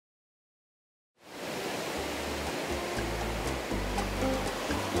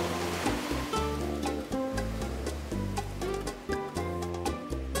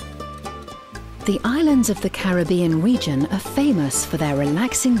The islands of the Caribbean region are famous for their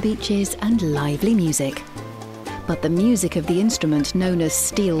relaxing beaches and lively music. But the music of the instrument known as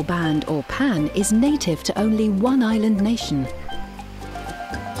steel band or pan is native to only one island nation.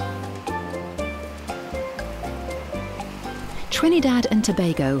 Trinidad and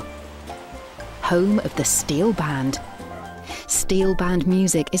Tobago, home of the steel band. Steel band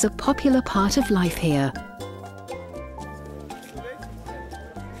music is a popular part of life here.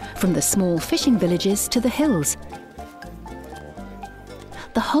 From the small fishing villages to the hills,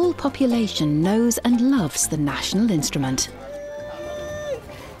 the whole population knows and loves the national instrument.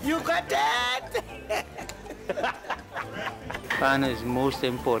 You got that! Pan is most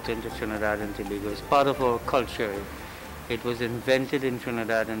important to Trinidad and Tobago. It's part of our culture. It was invented in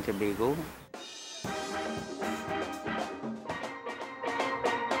Trinidad and Tobago.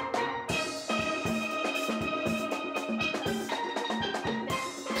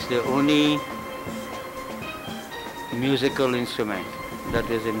 It's the only musical instrument that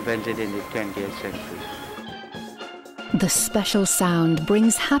was invented in the 20th century. The special sound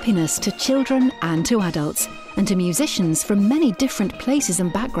brings happiness to children and to adults, and to musicians from many different places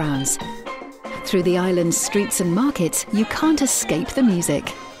and backgrounds. Through the island's streets and markets, you can't escape the music.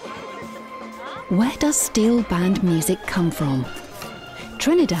 Where does steel band music come from?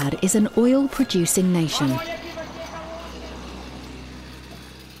 Trinidad is an oil-producing nation.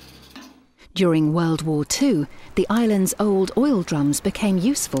 During World War II, the island's old oil drums became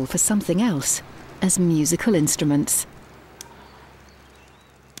useful for something else, as musical instruments.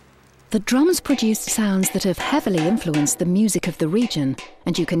 The drums produced sounds that have heavily influenced the music of the region,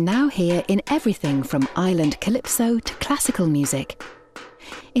 and you can now hear in everything from island calypso to classical music.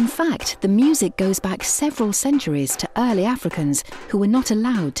 In fact, the music goes back several centuries to early Africans who were not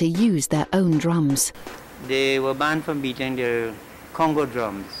allowed to use their own drums. They were banned from beating their Congo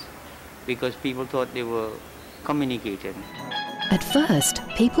drums because people thought they were communicating. At first,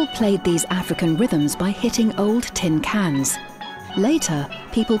 people played these African rhythms by hitting old tin cans. Later,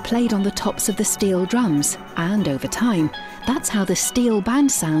 people played on the tops of the steel drums, and over time, that's how the steel band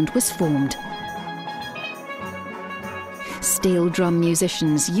sound was formed. Steel drum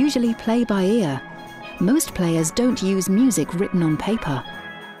musicians usually play by ear. Most players don't use music written on paper.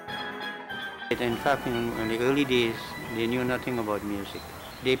 In fact, in the early days, they knew nothing about music.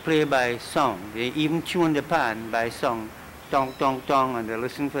 They play by song. They even tune the pan by song. Tong, tong, tong, and they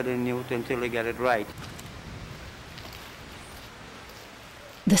listen for the note until they get it right.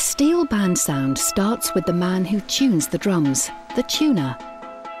 The steel band sound starts with the man who tunes the drums, the tuner.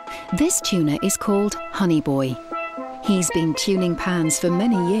 This tuner is called Honey Boy. He's been tuning pans for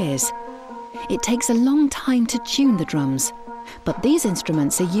many years. It takes a long time to tune the drums, but these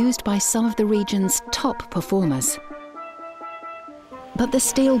instruments are used by some of the region's top performers. But the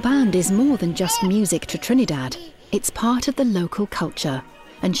steel band is more than just music to Trinidad. It's part of the local culture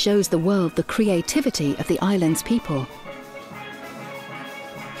and shows the world the creativity of the island's people.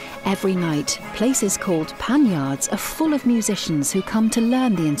 Every night, places called pan yards are full of musicians who come to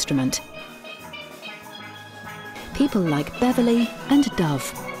learn the instrument. People like Beverly and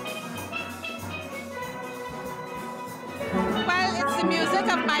Dove. Well, it's the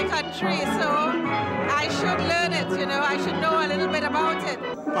music of my country, so I should learn it, you know, I should know a little bit about it.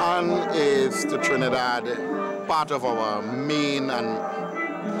 Pan is to Trinidad part of our main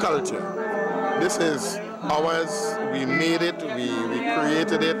and culture. This is ours, we made it, we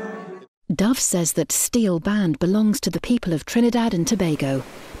created it. Dove says that steel band belongs to the people of Trinidad and Tobago,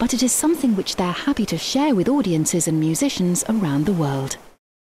 but it is something which they're happy to share with audiences and musicians around the world.